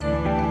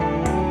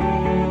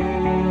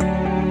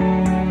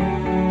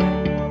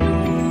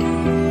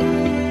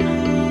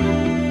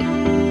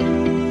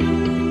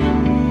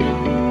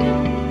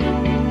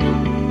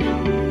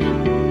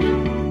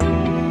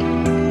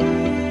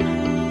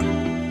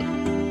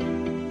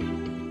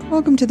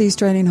Welcome to the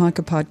Australian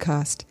Hiker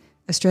Podcast,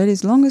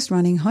 Australia's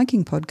longest-running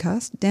hiking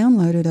podcast,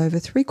 downloaded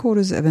over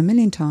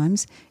 750,000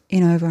 times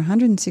in over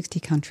 160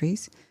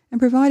 countries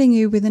and providing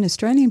you with an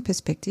Australian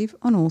perspective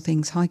on all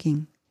things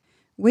hiking.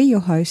 We're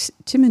your hosts,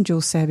 Tim and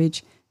Jules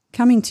Savage,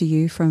 coming to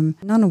you from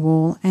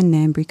Ngunnawal and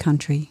Ngambri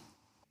country.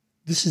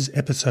 This is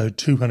episode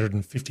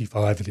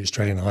 255 of the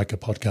Australian Hiker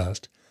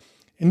Podcast.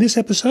 In this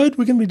episode,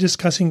 we're going to be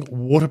discussing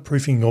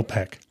waterproofing your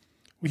pack.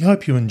 We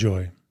hope you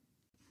enjoy.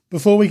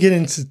 Before we get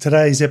into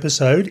today's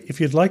episode, if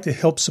you'd like to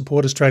help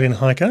support Australian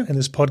Hiker and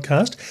this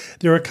podcast,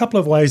 there are a couple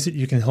of ways that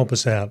you can help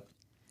us out.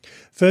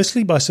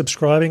 Firstly, by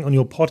subscribing on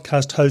your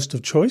podcast host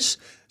of choice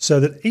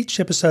so that each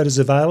episode is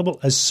available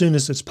as soon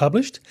as it's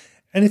published.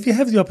 And if you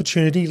have the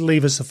opportunity,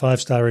 leave us a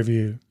 5-star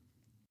review.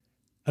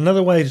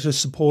 Another way to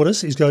support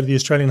us is go to the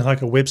Australian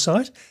Hiker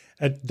website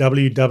at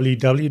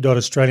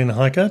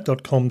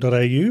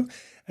www.australianhiker.com.au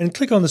and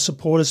click on the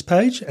supporters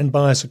page and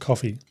buy us a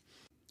coffee.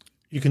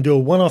 You can do a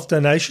one-off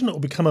donation or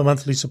become a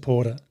monthly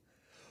supporter.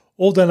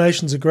 All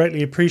donations are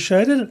greatly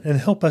appreciated and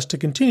help us to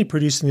continue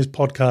producing this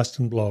podcast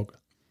and blog.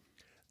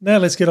 Now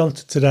let's get on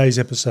to today's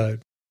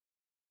episode.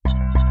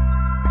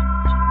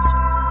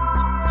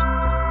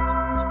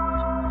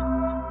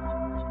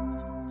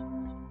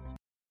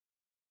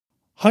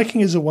 Hiking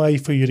is a way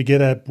for you to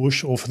get out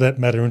bush or, for that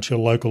matter, into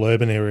your local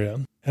urban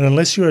area. And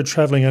unless you are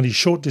travelling only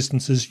short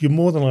distances, you're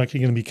more than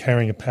likely going to be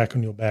carrying a pack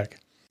on your back.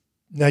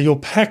 Now, your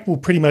pack will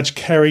pretty much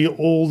carry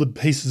all the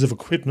pieces of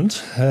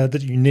equipment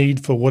that you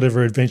need for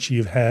whatever adventure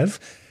you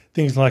have.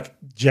 Things like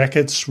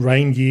jackets,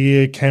 rain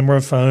gear,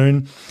 camera,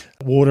 phone,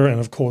 water, and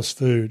of course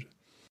food.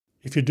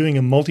 If you're doing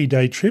a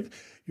multi-day trip,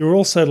 you're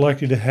also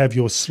likely to have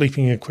your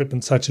sleeping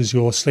equipment such as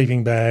your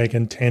sleeping bag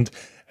and tent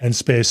and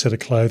spare set of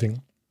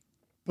clothing.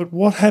 But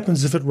what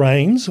happens if it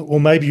rains,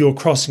 or maybe you're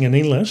crossing an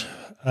inlet?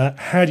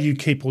 How do you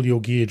keep all your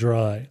gear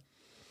dry?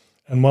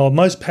 And while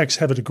most packs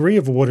have a degree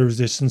of water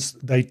resistance,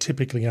 they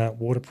typically aren't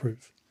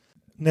waterproof.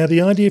 Now, the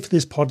idea for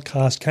this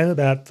podcast came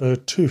about for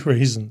two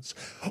reasons.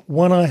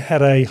 One, I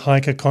had a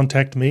hiker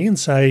contact me and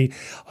say,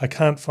 I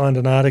can't find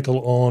an article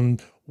on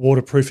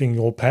waterproofing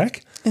your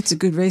pack. That's a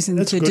good reason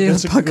to do a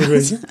podcast. A good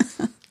reason.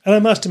 And I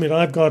must admit,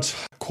 I've got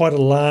quite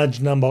a large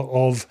number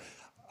of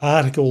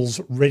articles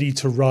ready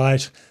to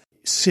write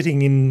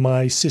sitting in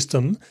my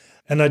system.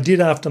 And I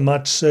did, after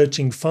much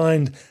searching,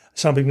 find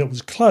something that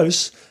was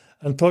close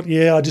and thought,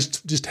 I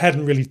just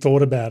hadn't really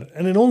thought about it.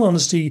 And in all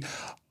honesty,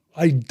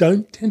 I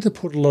don't tend to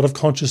put a lot of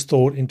conscious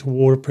thought into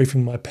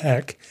waterproofing my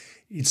pack.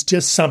 It's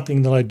just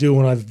something that I do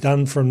and I've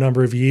done for a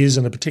number of years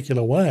in a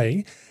particular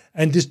way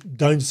and just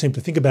don't seem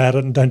to think about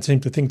it and don't seem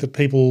to think that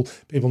people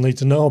need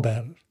to know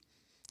about it.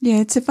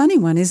 Yeah, it's a funny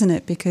one, isn't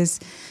it? Because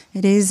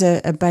it is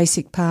a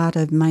basic part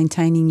of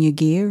maintaining your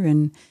gear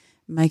and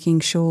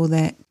making sure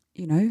that,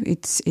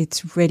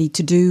 it's ready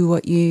to do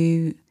what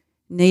you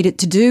need it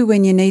to do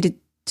when you need it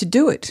to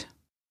do it.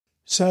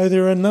 So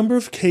there are a number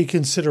of key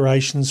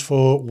considerations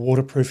for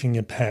waterproofing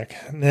your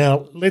pack.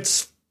 Now,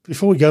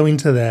 before we go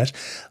into that,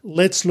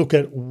 let's look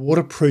at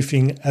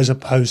waterproofing as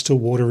opposed to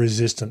water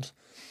resistant.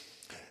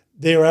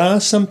 There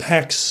are some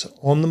packs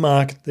on the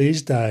market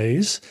these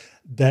days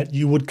that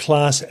you would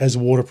class as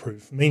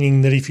waterproof,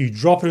 meaning that if you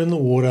drop it in the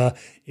water,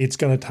 it's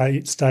going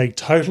to stay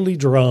totally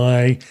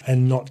dry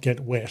and not get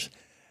wet.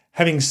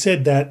 Having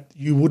said that,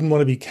 you wouldn't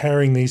want to be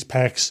carrying these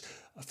packs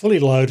fully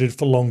loaded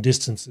for long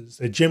distances.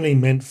 They're generally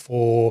meant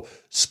for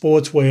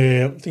sports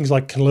where things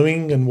like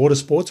canoeing and water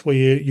sports where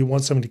you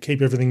want something to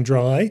keep everything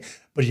dry,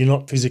 but you're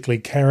not physically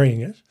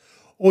carrying it.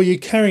 Or you're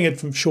carrying it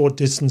from short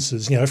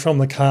distances, from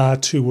the car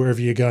to wherever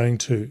you're going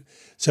to.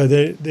 So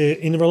they're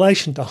in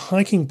relation to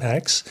hiking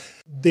packs,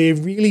 there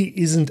really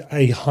isn't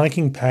a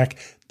hiking pack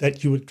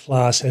that you would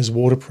class as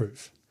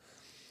waterproof.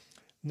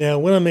 Now,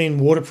 when I mean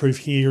waterproof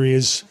here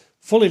is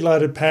fully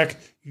loaded pack,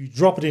 you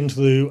drop it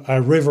into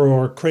a river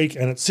or a creek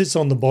and it sits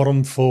on the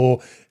bottom for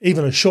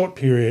even a short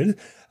period.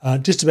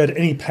 Just about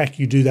any pack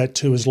you do that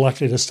to is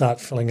likely to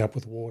start filling up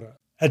with water.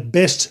 At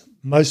best,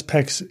 most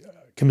packs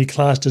can be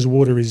classed as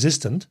water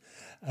resistant,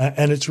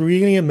 and it's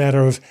really a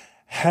matter of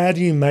how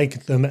do you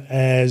make them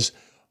as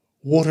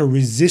water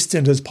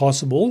resistant as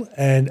possible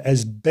and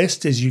as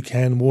best as you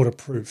can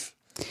waterproof.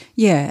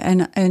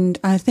 Yeah, and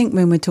I think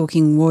when we're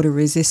talking water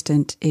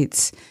resistant,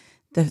 it's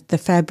the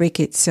fabric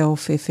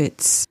itself. If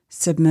it's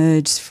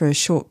submerged for a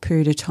short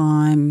period of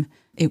time,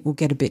 it will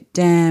get a bit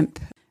damp,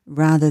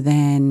 rather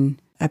than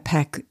a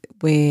pack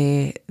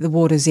where the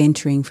water's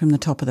entering from the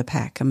top of the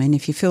pack. I mean,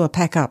 if you fill a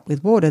pack up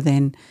with water,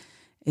 then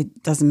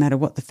it doesn't matter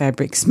what the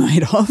fabric's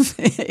made of.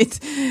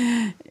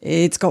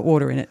 It's got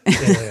water in it.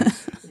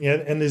 Yeah,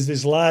 and there's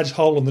this large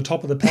hole on the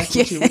top of the pack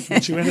which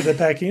you enter the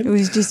pack in. It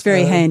was just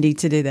very handy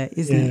to do that,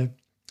 isn't it?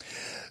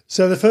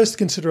 So the first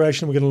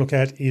consideration we're going to look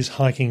at is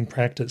hiking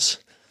practice.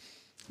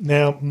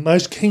 Now,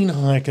 most keen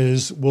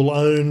hikers will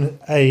own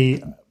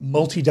a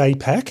multi-day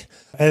pack,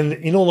 and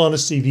in all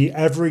honesty, the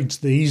average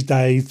these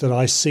days that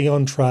I see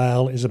on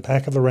trail is a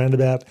pack of around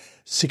about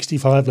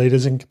 65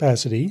 litres in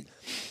capacity,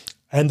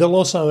 and they'll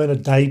also own a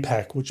day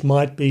pack, which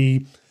might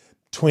be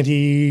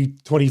 20,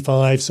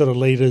 25 sort of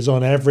litres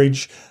on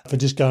average for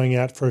just going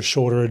out for a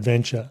shorter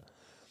adventure.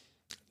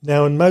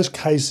 Now, in most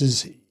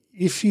cases,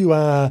 if you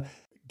are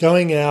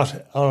going out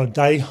on a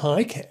day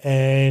hike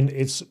and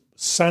it's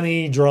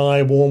sunny,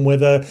 dry, warm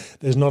weather,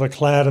 there's not a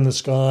cloud in the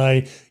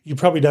sky, you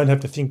probably don't have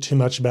to think too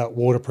much about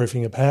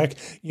waterproofing a pack.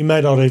 You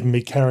may not even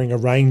be carrying a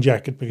rain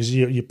jacket because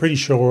you're pretty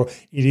sure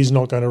it is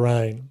not going to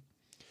rain.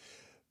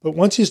 But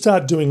once you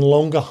start doing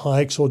longer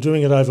hikes or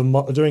doing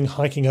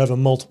hiking over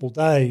multiple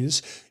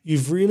days,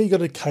 you've really got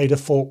to cater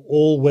for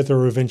all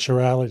weather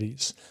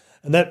eventualities.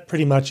 And that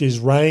pretty much is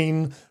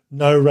rain,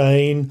 no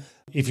rain.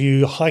 If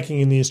you're hiking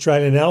in the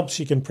Australian Alps,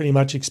 you can pretty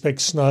much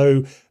expect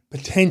snow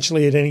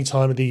potentially at any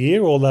time of the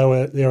year,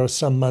 although there are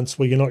some months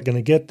where you're not going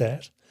to get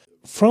that.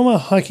 From a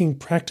hiking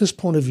practice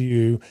point of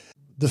view,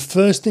 the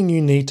first thing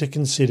you need to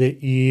consider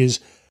is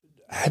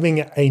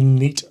having a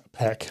neat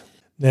pack.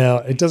 Now,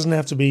 it doesn't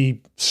have to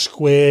be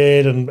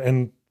squared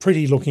and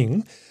pretty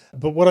looking,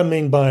 but what I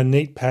mean by a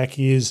neat pack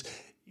is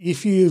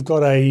if you've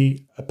got a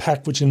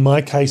pack, which in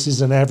my case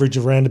is an average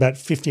of around about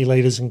 50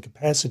 litres in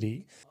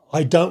capacity,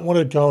 I don't want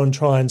to go and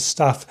try and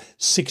stuff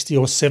 60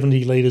 or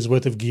 70 litres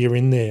worth of gear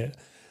in there,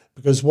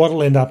 because what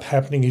will end up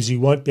happening is you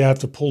won't be able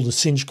to pull the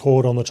cinch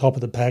cord on the top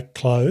of the pack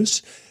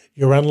closed.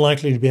 You're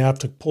unlikely to be able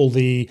to pull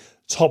the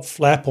top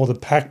flap or the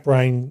pack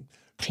brain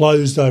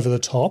closed over the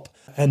top,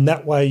 and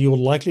that way you're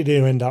likely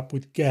to end up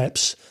with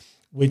gaps,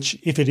 which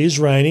if it is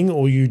raining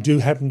or you do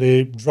happen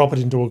to drop it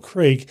into a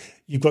creek,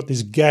 you've got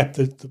this gap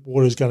that the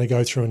water is going to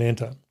go through and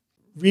enter.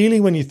 Really,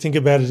 when you think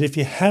about it, if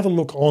you have a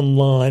look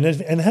online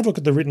and have a look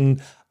at the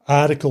written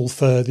article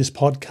for this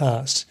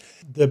podcast,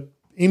 the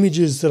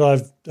images that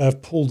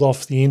I've pulled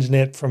off the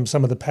internet from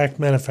some of the pack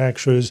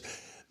manufacturers,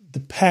 the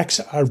packs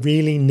are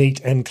really neat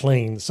and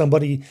clean.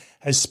 Somebody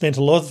has spent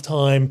a lot of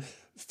time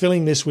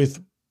filling this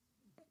with,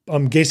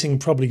 I'm guessing,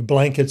 probably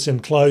blankets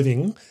and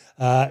clothing.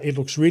 It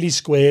looks really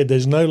squared.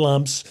 There's no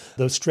lumps.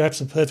 The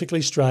straps are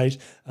perfectly straight.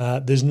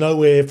 There's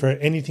nowhere for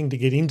anything to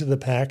get into the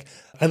pack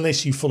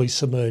unless you fully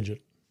submerge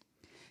it.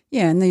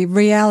 Yeah, and the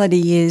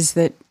reality is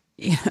that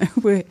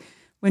we're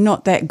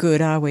not that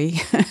good, are we?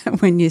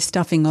 When you're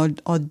stuffing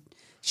odd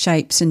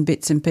shapes and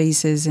bits and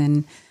pieces,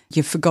 and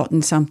you've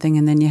forgotten something,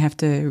 and then you have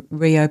to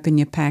reopen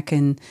your pack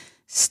and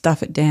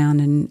stuff it down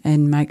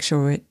and make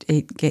sure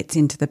it gets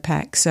into the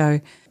pack.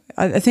 So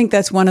I think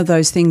that's one of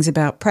those things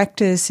about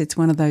practice. It's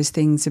one of those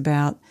things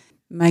about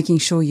making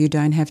sure you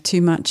don't have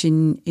too much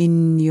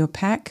in your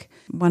pack.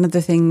 One of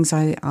the things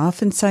I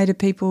often say to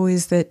people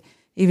is that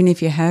even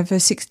if you have a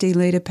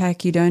 60-litre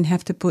pack, you don't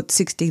have to put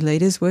 60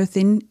 litres worth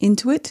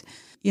into it.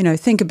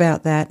 Think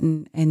about that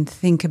and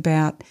think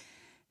about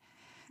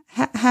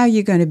how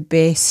you're going to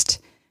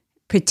best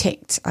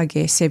protect, I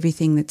guess,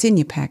 everything that's in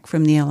your pack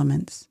from the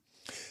elements.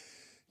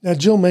 Now,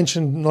 Jill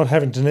mentioned not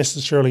having to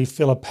necessarily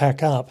fill a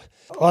pack up.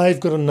 I've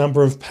got a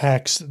number of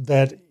packs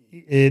that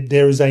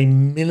there is a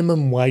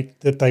minimum weight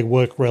that they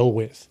work well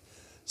with.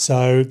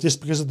 So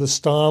just because of the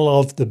style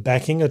of the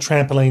backing, a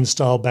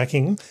trampoline-style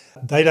backing,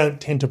 they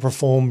don't tend to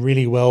perform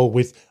really well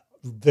with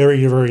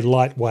very, very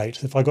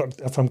lightweight.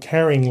 If I'm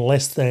carrying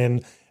less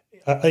than,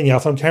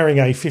 if I'm carrying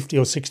a 50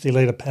 or 60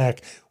 litre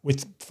pack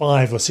with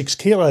 5 or 6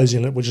 kilos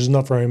in it, which is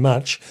not very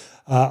much,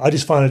 I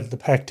just find that the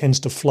pack tends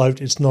to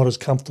float. It's not as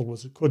comfortable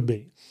as it could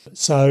be.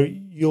 So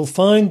you'll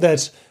find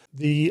that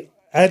the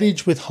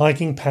adage with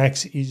hiking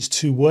packs is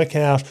to work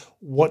out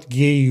what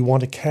gear you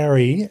want to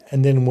carry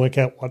and then work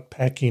out what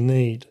pack you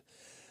need.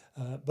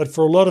 But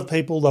for a lot of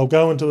people, they'll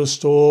go into a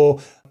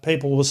store,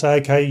 people will say,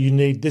 okay, you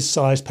need this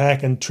size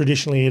pack, and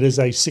traditionally it is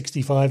a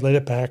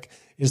 65-litre pack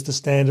is the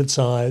standard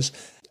size,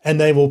 and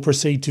they will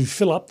proceed to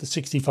fill up the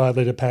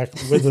 65-litre pack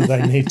whether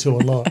they need to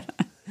or not.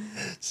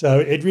 So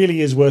it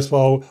really is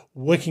worthwhile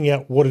working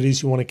out what it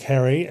is you want to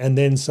carry and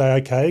then say,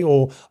 okay,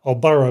 or I'll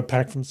borrow a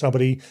pack from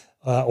somebody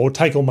or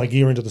take all my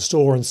gear into the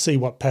store and see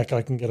what pack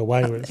I can get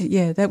away with.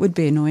 Yeah, that would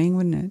be annoying,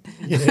 wouldn't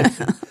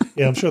it?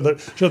 Yeah, I'm sure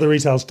the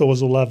retail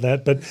stores will love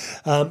that. But,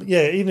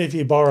 even if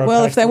you borrow a pack.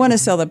 Well, if they want to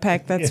sell the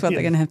pack, that's what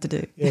they're going to have to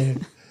do. Yeah.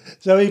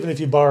 So even if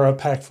you borrow a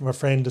pack from a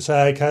friend to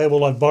say, okay,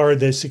 well, I've borrowed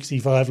their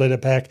 65-litre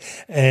pack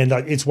and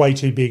it's way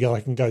too big,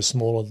 I can go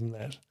smaller than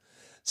that.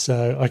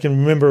 So I can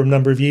remember a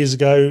number of years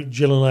ago,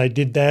 Jill and I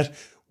did that.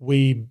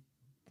 We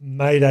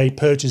made a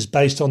purchase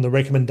based on the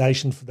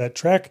recommendation for that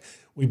track.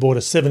 We bought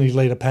a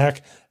 70-litre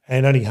pack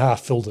and only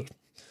half filled it.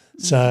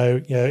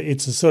 So,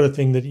 it's the sort of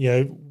thing that,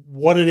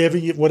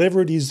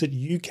 whatever it is that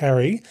you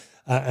carry,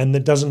 and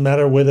it doesn't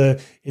matter whether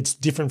it's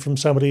different from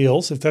somebody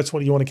else. If that's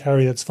what you want to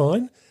carry, that's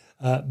fine.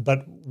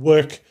 But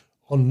work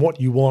on what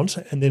you want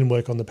and then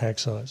work on the pack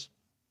size.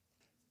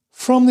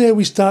 From there,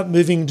 we start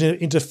moving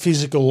into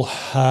physical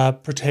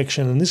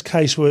protection. In this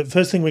case,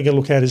 first thing we're going to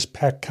look at is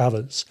pack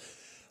covers.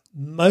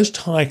 Most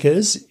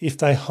hikers, if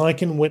they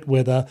hike in wet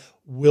weather,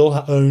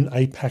 will own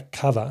a pack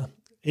cover,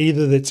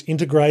 either that's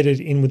integrated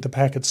in with the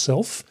pack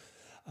itself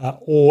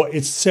or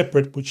it's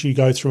separate, which you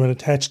go through and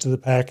attach to the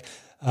pack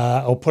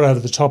or put over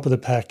the top of the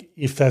pack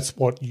if that's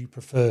what you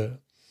prefer.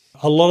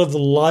 A lot of the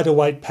lighter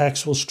weight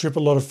packs will strip a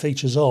lot of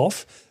features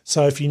off.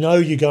 So if you know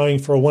you're going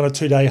for a 1 or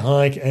 2 day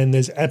hike and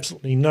there's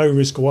absolutely no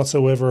risk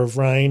whatsoever of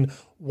rain,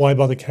 why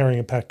bother carrying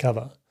a pack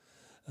cover?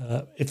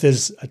 If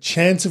there's a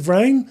chance of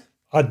rain,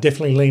 I'd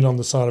definitely lean on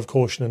the side of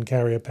caution and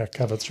carry a pack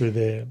cover through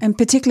there. And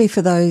particularly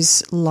for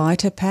those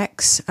lighter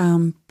packs,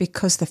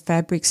 because the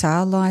fabrics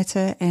are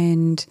lighter,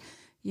 and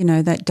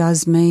that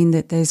does mean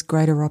that there's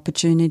greater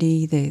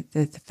opportunity.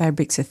 The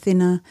fabrics are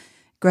thinner,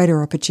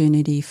 greater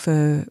opportunity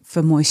for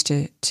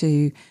moisture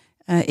to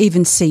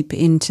even seep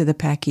into the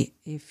pack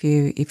if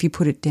you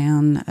put it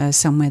down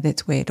somewhere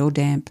that's wet or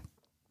damp.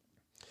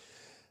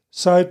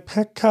 So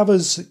pack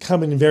covers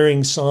come in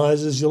varying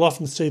sizes. You'll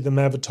often see them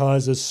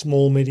advertised as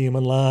small, medium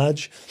and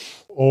large,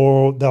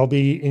 or they'll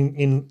be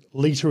in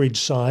literage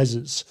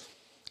sizes.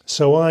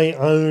 So I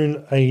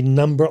own a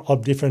number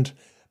of different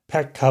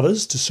pack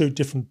covers to suit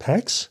different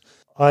packs.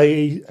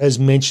 I, as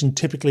mentioned,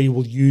 typically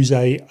will use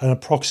an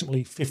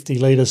approximately 50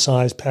 litre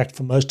size pack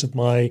for most of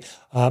my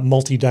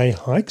multi-day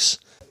hikes,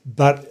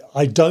 but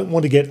I don't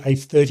want to get a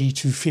 30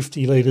 to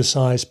 50 litre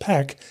size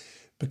pack,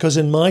 because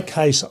in my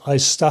case, I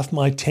stuff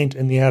my tent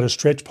in the outer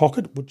stretch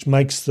pocket, which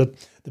makes the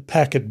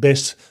pack at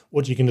best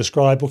what you can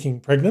describe looking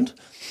pregnant.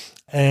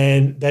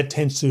 And that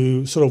tends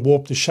to sort of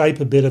warp the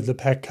shape a bit of the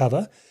pack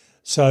cover.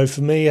 So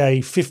for me,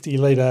 a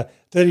 30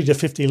 to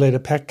 50 litre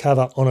pack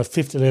cover on a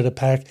 50 litre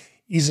pack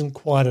isn't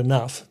quite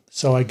enough.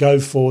 So I go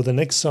for the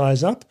next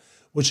size up,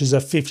 which is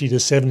a 50 to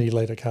 70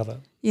 litre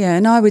cover. Yeah,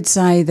 and I would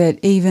say that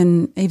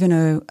even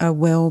a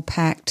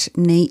well-packed,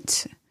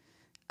 neat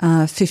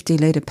 50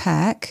 litre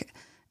pack,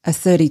 a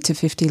 30 to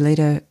 50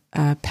 litre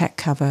pack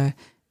cover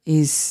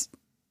is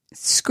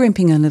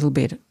scrimping a little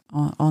bit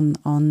on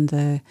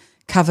the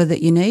cover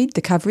that you need,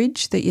 the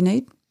coverage that you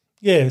need.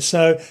 Yeah,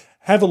 so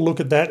have a look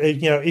at that.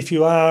 If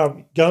you've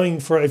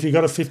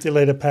got a 50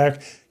 litre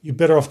pack, you're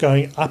better off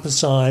going up a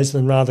size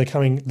than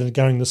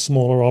going the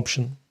smaller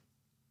option.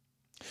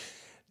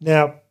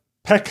 Now,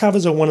 pack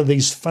covers are one of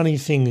these funny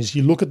things.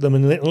 You look at them,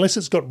 and unless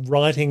it's got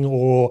writing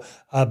or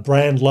a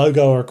brand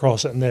logo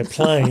across it and they're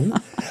plain,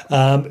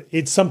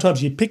 it's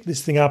sometimes you pick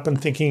this thing up and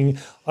thinking,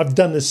 I've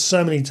done this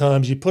so many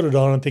times, you put it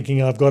on and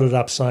thinking I've got it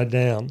upside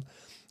down.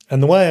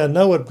 And the way I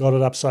know I've got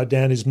it upside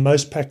down is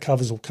most pack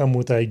covers will come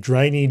with a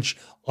drainage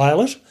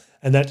eyelet,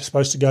 and that's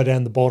supposed to go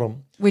down the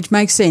bottom. Which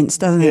makes sense,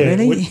 doesn't it,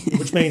 really?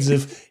 which means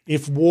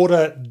if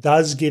water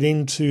does get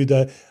into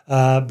the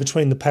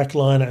between the pack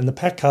liner and the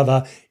pack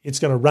cover, it's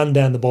going to run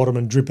down the bottom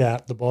and drip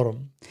out the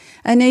bottom.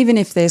 And even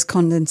if there's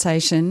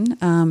condensation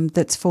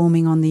that's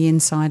forming on the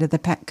inside of the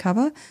pack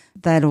cover,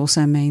 that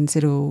also means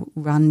it'll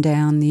run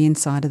down the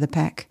inside of the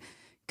pack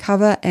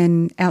cover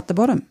and out the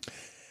bottom.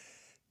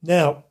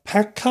 Now,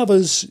 pack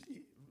covers,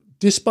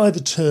 just by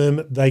the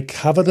term, they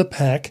cover the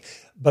pack,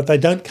 but they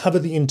don't cover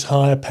the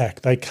entire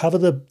pack. They cover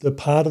the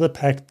part of the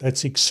pack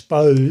that's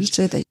exposed.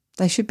 So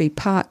they should be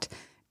part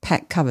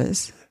pack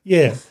covers.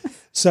 Yeah.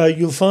 So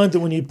you'll find that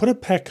when you put a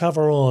pack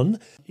cover on,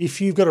 if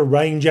you've got a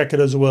rain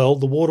jacket as well,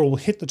 the water will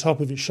hit the top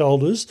of your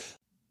shoulders.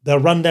 They'll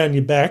run down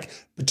your back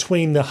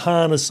between the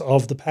harness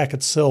of the pack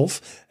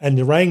itself and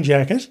the rain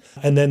jacket,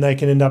 and then they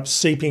can end up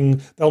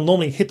seeping. They'll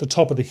normally hit the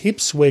top of the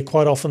hips, where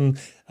quite often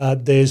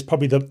there's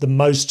probably the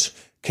most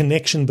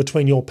connection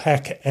between your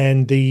pack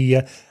and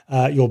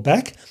your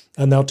back,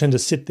 and they'll tend to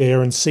sit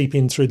there and seep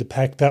in through the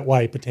pack that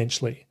way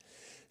potentially.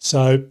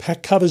 So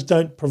pack covers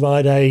don't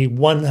provide a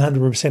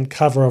 100%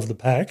 cover of the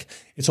pack.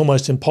 It's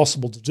almost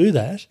impossible to do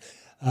that.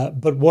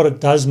 But what it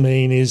does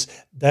mean is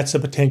that's a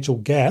potential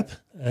gap.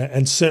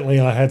 And certainly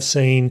I have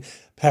seen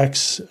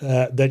packs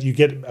that you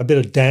get a bit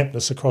of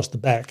dampness across the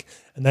back,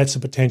 and that's a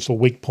potential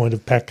weak point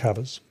of pack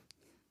covers.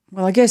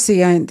 Well, I guess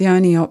the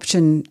only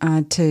option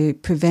to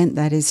prevent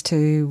that is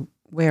to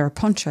wear a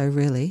poncho,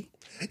 really.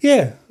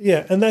 Yeah,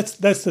 and that's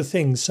the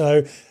thing.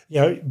 So,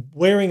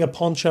 wearing a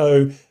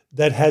poncho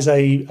that has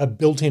a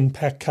built-in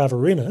pack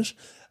cover in it,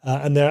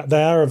 and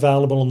they are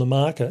available on the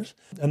market,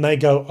 and they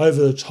go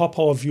over the top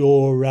of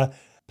your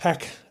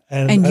pack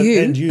and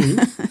you,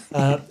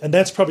 and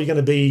that's probably going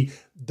to be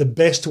the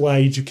best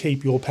way to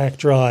keep your pack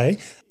dry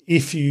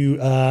if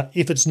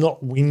it's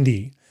not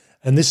windy.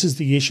 And this is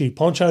the issue.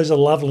 Ponchos are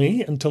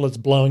lovely until it's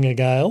blowing a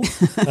gale,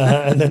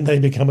 and then they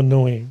become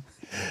annoying.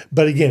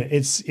 But again,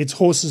 it's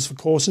horses for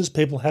courses.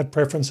 People have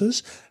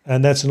preferences,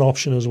 and that's an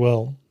option as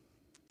well.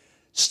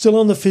 Still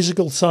on the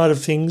physical side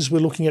of things, we're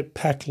looking at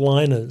pack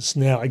liners.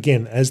 Now,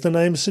 again, as the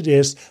name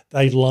suggests,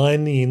 they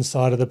line the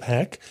inside of the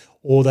pack,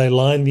 or they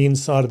line the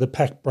inside of the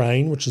pack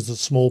brain, which is the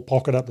small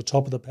pocket up the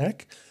top of the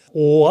pack,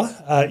 or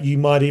you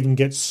might even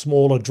get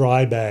smaller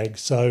dry bags.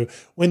 So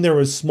when there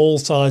is small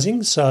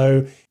sizing,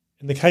 so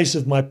in the case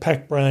of my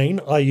pack brain,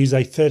 I use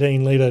a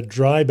 13-litre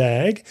dry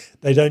bag.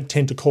 They don't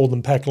tend to call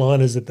them pack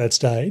liners at that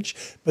stage,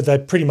 but they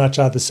pretty much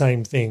are the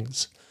same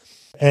things.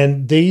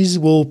 And these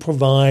will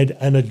provide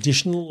an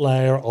additional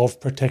layer of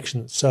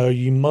protection. So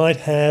you might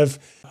have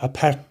a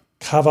pack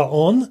cover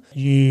on.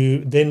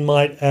 You then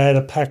might add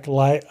a pack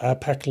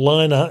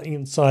liner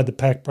inside the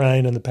pack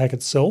brain and the pack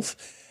itself.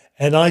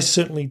 And I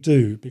certainly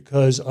do,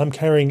 because I'm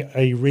carrying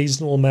a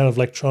reasonable amount of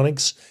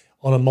electronics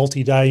on a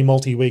multi-day,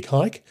 multi-week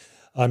hike.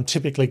 I'm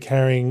typically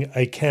carrying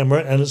a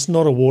camera, and it's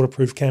not a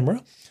waterproof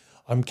camera.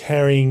 I'm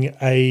carrying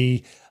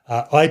a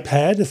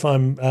iPad if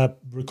I'm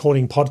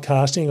recording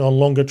podcasting on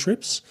longer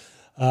trips.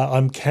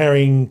 I'm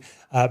carrying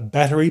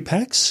battery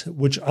packs,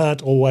 which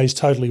aren't always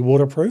totally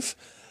waterproof.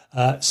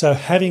 So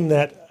having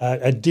that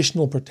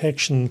additional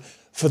protection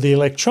for the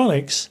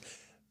electronics,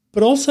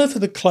 but also for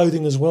the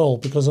clothing as well,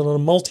 because on a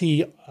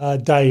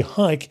multi-day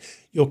hike,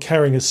 you're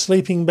carrying a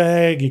sleeping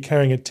bag, you're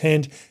carrying a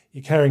tent,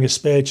 you're carrying a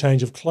spare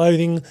change of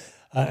clothing.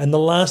 And the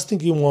last thing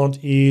you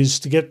want is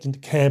to get into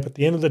camp at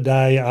the end of the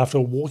day after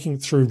walking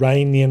through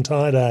rain the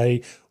entire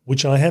day,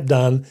 which I have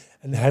done,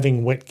 and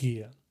having wet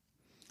gear.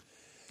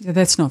 Yeah,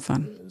 that's not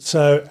fun.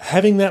 So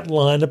having that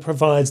liner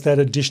provides that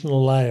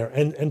additional layer.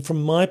 And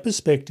from my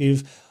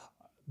perspective,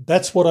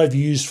 that's what I've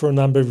used for a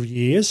number of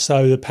years.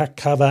 So the pack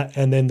cover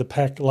and then the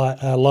pack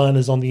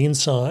liners on the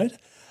inside.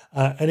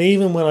 And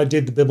even when I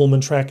did the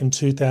Bibbulmun track in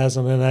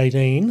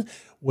 2018,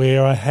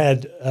 where I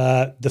had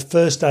the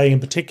first day in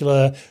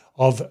particular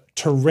of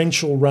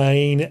torrential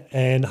rain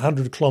and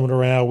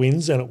 100-kilometre-hour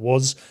winds, and it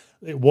was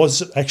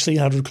actually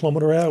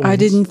 100-kilometre-hour winds. I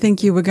didn't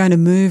think you were going to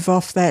move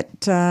off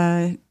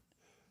that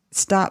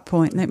start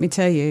point, let me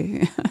tell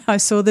you. I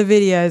saw the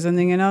videos and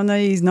thinking, oh no,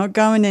 he's not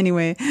going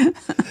anywhere.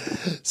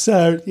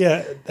 So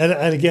yeah,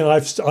 and again,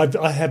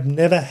 I have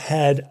never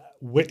had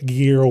wet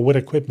gear or wet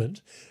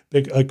equipment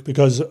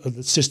because of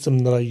the system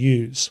that I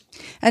use.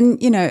 And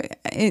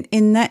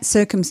in that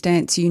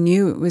circumstance, you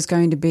knew it was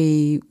going to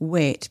be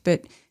wet,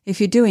 but if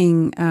you're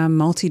doing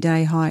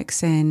multi-day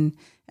hikes and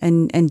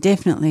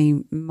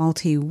definitely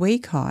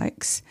multi-week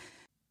hikes,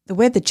 the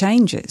weather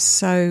changes.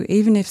 So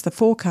even if the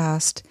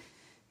forecast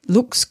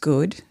looks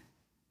good,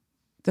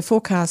 the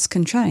forecast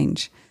can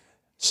change.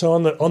 So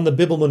on the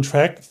Bibbulmun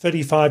track,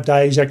 35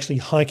 days actually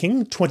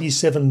hiking,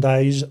 27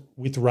 days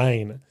with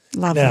rain.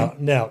 Lovely.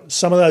 Now,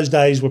 some of those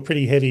days were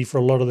pretty heavy for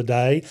a lot of the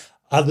day.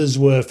 Others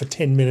were for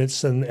 10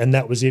 minutes and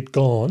that was it,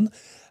 gone.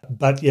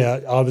 But yeah,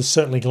 I was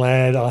certainly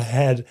glad I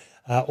had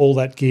all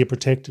that gear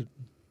protected.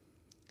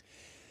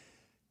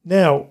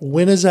 Now,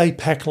 when is a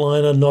pack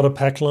liner not a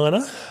pack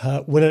liner?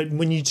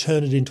 When you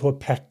turn it into a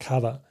pack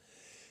cover.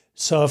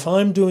 So if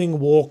I'm doing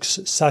walks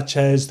such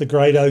as the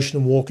Great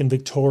Ocean Walk in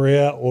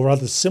Victoria or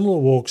other similar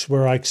walks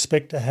where I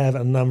expect to have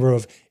a number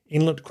of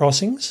inlet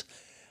crossings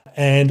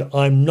and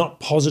I'm not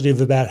positive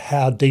about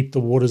how deep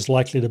the water is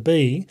likely to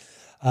be,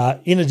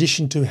 in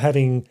addition to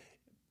having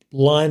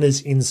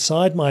liners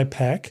inside my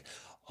pack,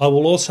 I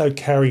will also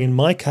carry, in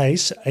my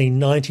case, a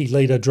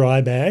 90-litre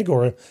dry bag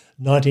or a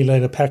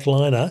 90-litre pack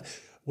liner,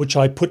 which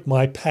I put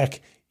my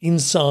pack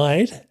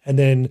inside and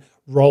then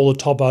roll the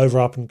top over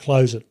up and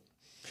close it.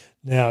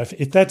 Now,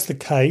 if that's the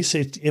case,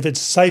 if it's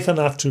safe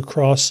enough to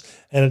cross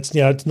and it's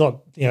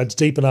it's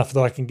deep enough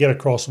that I can get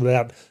across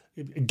without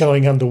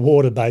going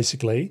underwater,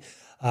 basically,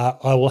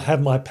 I will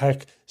have my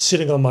pack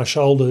sitting on my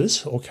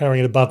shoulders or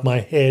carrying it above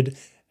my head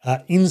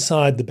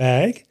inside the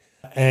bag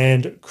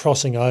and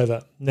crossing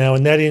over. Now,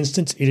 in that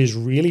instance, it is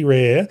really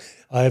rare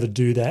I ever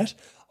do that.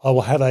 I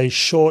will have a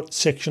short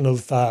section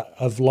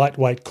of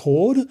lightweight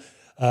cord,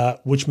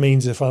 which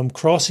means if I'm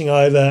crossing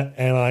over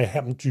and I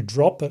happen to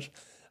drop it,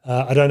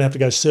 I don't have to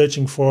go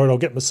searching for it. I'll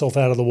get myself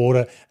out of the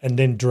water and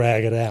then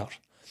drag it out.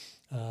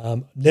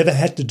 Never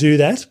had to do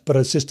that, but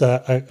it's just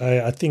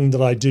a thing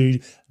that I do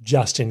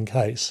just in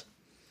case.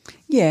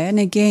 Yeah, and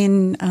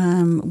again,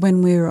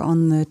 when we were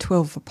on the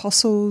 12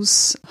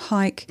 Apostles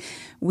hike,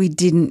 we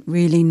didn't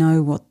really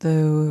know what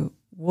the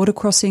water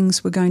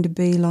crossings were going to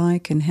be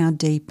like and how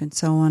deep and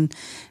so on.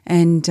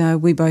 And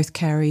we both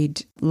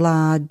carried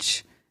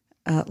large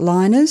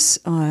liners,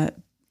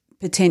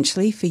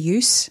 potentially for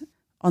use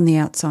on the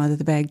outside of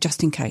the bag,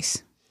 just in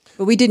case.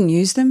 But we didn't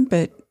use them,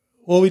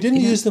 Well, we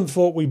didn't use them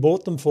for what we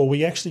bought them for.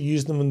 We actually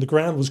used them when the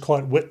ground was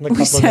quite wet in a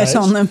couple of days. We sat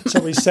on them. So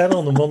we sat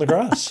on them on the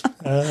grass.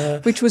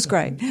 Which was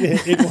great. Yeah,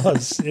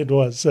 it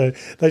was. So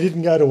they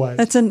didn't go to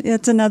waste.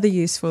 That's another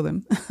use for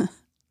them.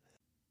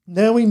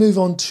 Now we move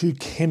on to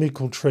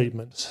chemical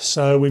treatments.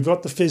 So we've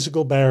got the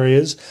physical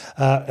barriers.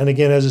 And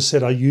again, as I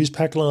said, I use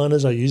pack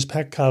liners, I use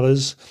pack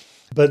covers.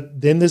 But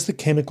then there's the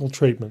chemical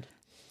treatment.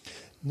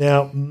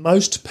 Now,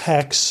 most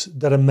packs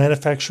that are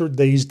manufactured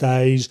these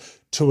days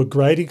to a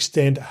great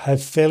extent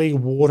have fairly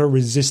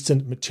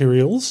water-resistant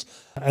materials.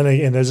 And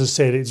again, as I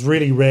said, it's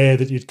really rare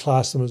that you'd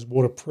class them as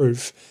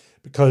waterproof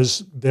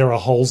because there are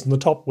holes in the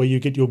top where you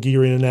get your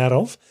gear in and out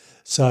of.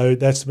 So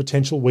that's the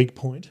potential weak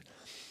point.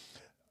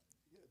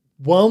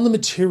 While the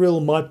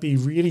material might be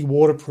really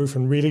waterproof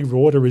and really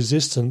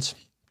water-resistant,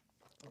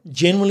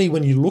 generally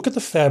when you look at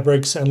the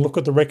fabrics and look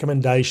at the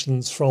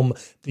recommendations from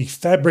the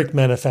fabric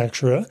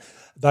manufacturer,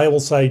 they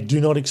will say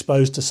do not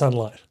expose to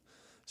sunlight.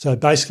 So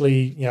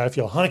basically, if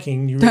you're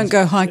hiking, you don't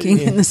go hiking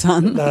in the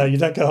sun. No, you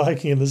don't go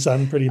hiking in the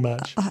sun pretty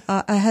much.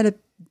 I had a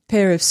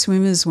pair of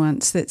swimmers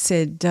once that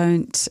said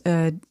don't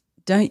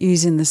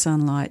use in the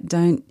sunlight,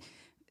 don't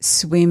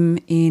swim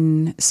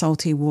in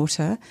salty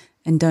water,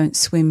 and don't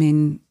swim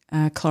in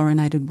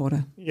chlorinated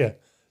water. Yeah.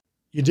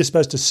 you're just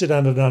supposed to sit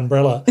under an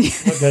umbrella,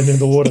 not go into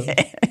the water.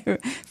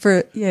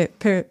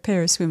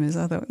 Pair of swimmers.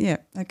 I thought,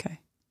 okay.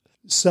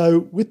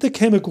 So with the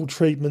chemical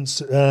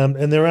treatments,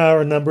 and there are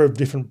a number of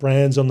different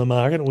brands on the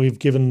market. We've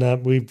given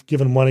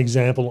one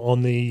example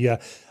on the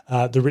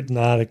written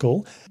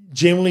article.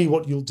 Generally,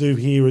 what you'll do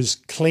here is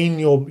clean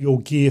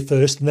your gear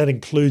first, and that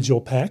includes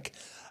your pack,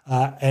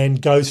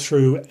 and go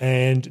through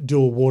and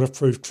do a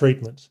waterproof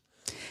treatment.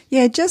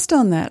 Yeah, just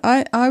on that,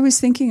 I was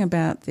thinking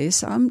about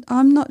this. I'm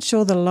not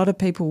sure that a lot of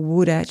people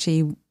would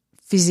actually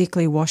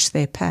physically wash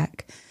their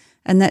pack,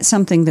 and that's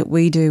something that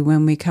we do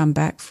when we come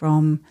back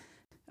from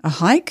a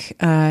hike.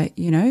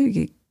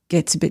 It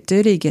gets a bit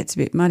dirty, gets a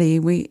bit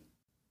muddy.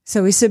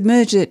 So we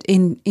submerge it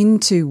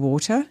into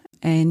water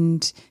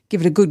and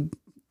give it a good,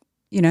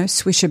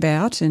 swish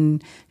about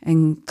and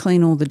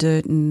clean all the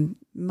dirt and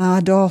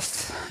mud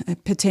off,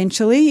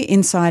 potentially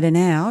inside and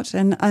out.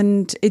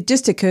 And it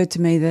just occurred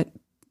to me that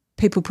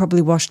people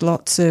probably washed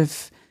lots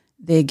of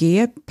their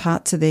gear,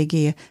 parts of their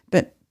gear,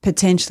 but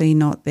potentially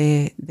not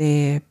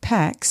their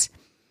packs.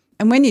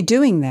 And when you're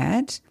doing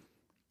that,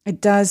 it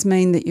does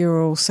mean that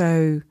you're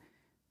also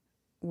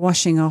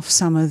washing off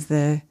some of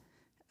the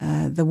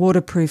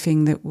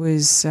waterproofing that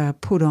was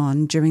put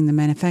on during the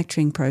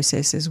manufacturing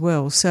process as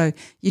well. So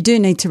you do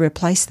need to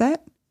replace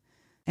that,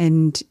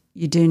 and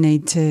you do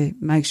need to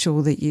make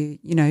sure that you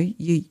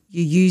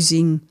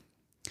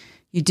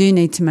do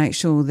need to make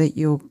sure that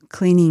you're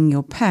cleaning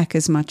your pack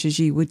as much as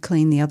you would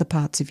clean the other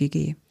parts of your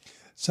gear.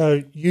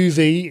 So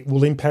UV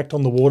will impact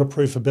on the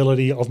waterproof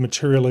ability of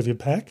material of your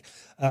pack.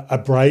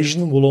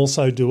 Abrasion will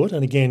also do it.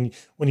 And again,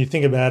 when you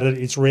think about it,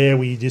 it's rare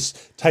we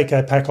just take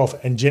our pack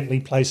off and gently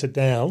place it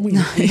down. We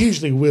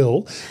usually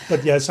will,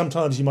 but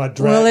sometimes you might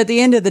drag. Well, at the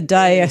end of the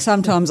day,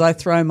 sometimes I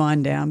throw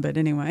mine down, but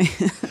anyway.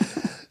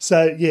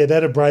 So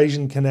that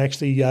abrasion can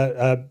actually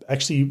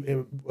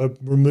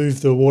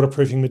remove the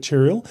waterproofing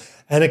material,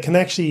 and it can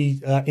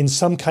actually, in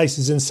some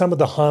cases, in some of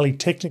the highly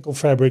technical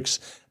fabrics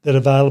that are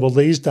available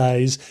these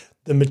days,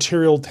 the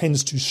material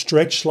tends to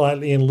stretch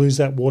slightly and lose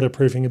that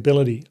waterproofing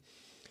ability.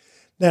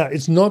 Now,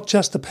 it's not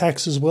just the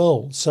packs as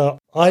well. So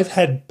I've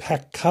had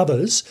pack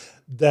covers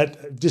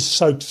that just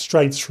soaked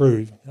straight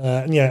through,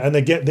 and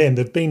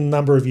they've been a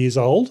number of years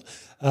old.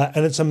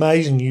 And it's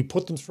amazing. You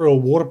put them through a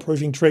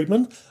waterproofing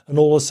treatment and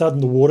all of a sudden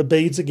the water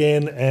beads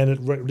again and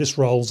it just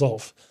rolls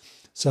off.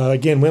 So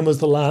again, when was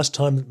the last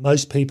time that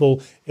most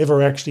people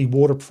ever actually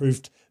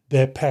waterproofed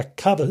their pack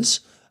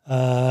covers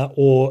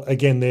or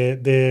again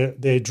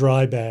their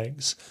dry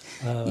bags?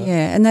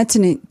 And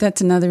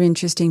that's another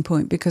interesting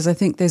point, because I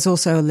think there's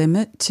also a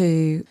limit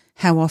to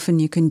how often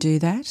you can do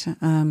that.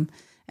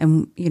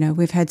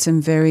 We've had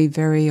some very,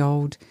 very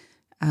old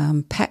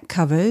pack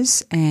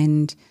covers,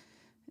 and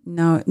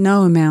no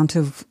amount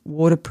of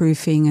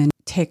waterproofing and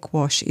tech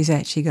wash is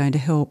actually going to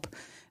help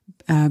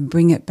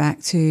bring it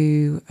back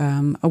to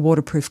a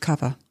waterproof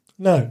cover.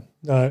 No.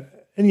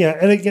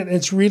 And again,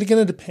 it's really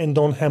going to depend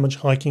on how much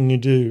hiking you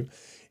do.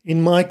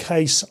 In my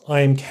case,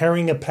 I am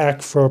carrying a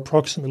pack for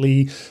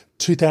approximately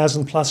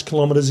 2,000 plus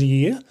kilometres a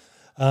year.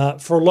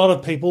 For a lot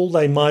of people,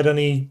 they might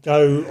only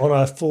go on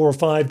a 4 or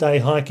 5 day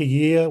hike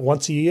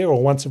once a year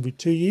or once every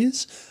 2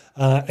 years.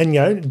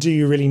 Do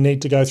you really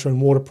need to go through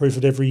and waterproof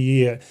it every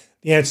year?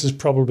 The answer is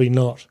probably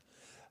not.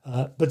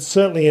 But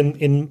certainly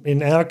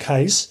in our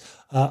case,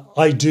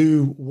 I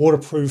do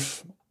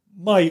waterproof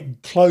my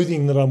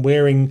clothing that I'm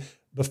wearing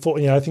before,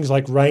 things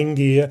like rain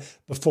gear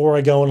before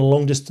I go on a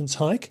long distance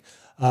hike.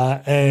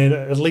 And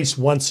at least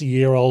once a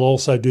year, I'll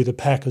also do the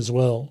pack as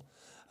well.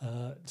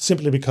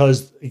 Simply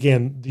because,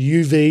 again,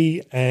 the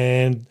UV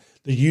and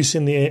the use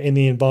in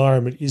the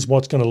environment is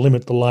what's going to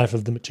limit the life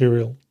of the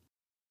material.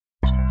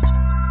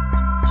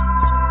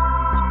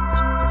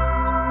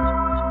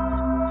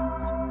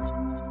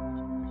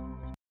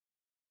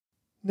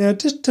 Now,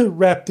 just to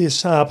wrap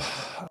this up,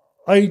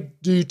 I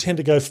do tend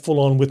to go full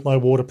on with my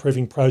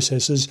waterproofing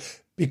processes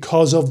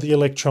because of the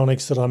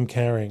electronics that I'm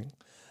carrying.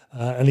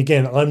 And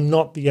again, I'm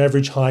not the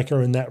average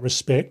hiker in that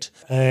respect.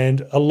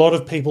 And a lot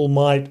of people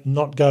might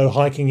not go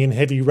hiking in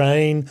heavy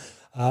rain,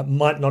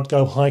 might not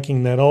go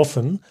hiking that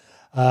often,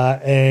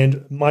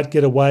 and might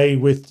get away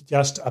with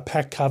just a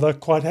pack cover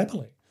quite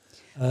happily.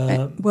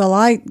 Well,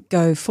 I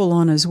go full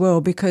on as well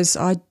because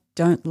I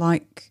don't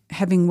like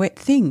having wet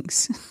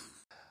things.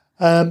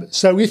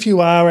 So if you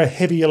are a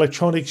heavy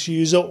electronics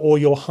user or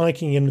you're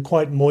hiking in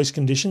quite moist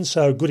conditions,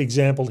 so a good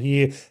example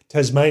here,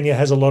 Tasmania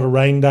has a lot of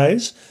rain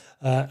days.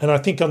 And I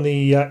think on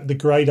the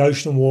Great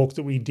Ocean Walk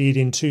that we did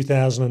in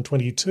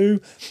 2022,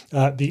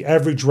 the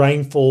average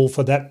rainfall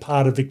for that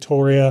part of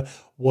Victoria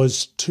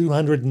was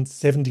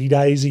 270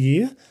 days a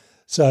year.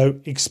 So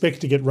expect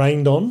to get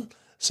rained on.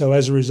 So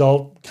as a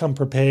result, come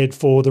prepared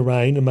for the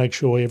rain and make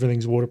sure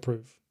everything's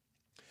waterproof.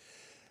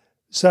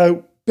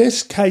 So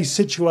best case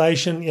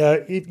situation,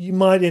 you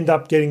might end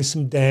up getting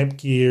some damp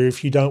gear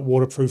if you don't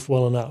waterproof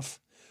well enough.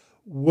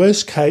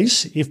 Worst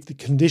case, if the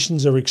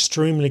conditions are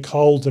extremely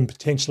cold and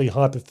potentially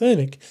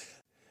hypothermic,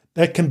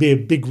 that can be a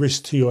big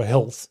risk to your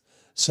health.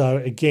 So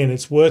again,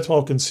 it's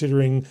worthwhile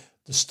considering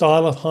the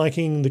style of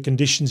hiking, the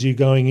conditions you're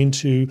going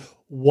into,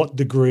 what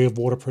degree of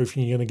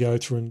waterproofing you're going to go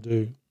through and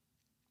do.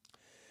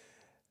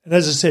 And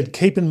as I said,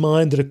 keep in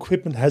mind that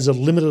equipment has a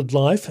limited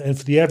life, and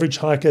for the average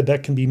hiker,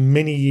 that can be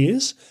many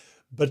years.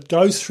 But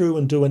go through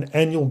and do an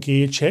annual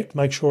gear check,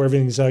 make sure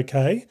everything's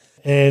okay,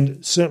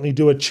 and certainly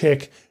do a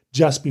check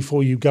just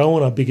before you go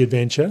on a big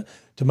adventure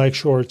to make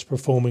sure it's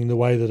performing the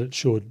way that it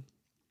should.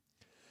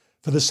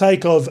 For the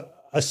sake of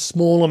a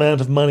small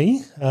amount of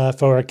money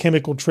for a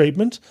chemical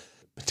treatment,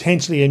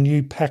 potentially a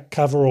new pack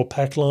cover or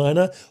pack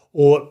liner,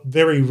 or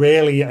very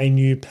rarely a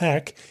new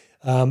pack,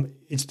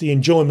 it's the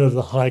enjoyment of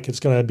the hike. It's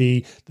going to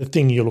be the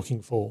thing you're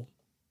looking for.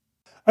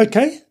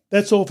 Okay,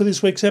 that's all for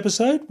this week's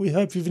episode. We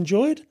hope you've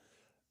enjoyed.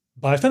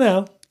 Bye for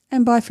now.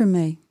 And bye from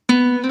me.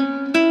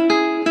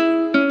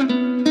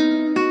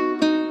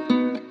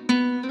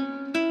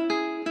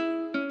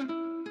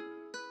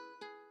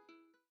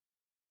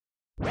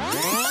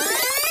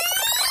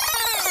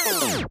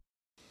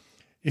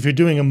 If you're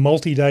doing a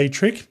multi-day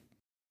trick,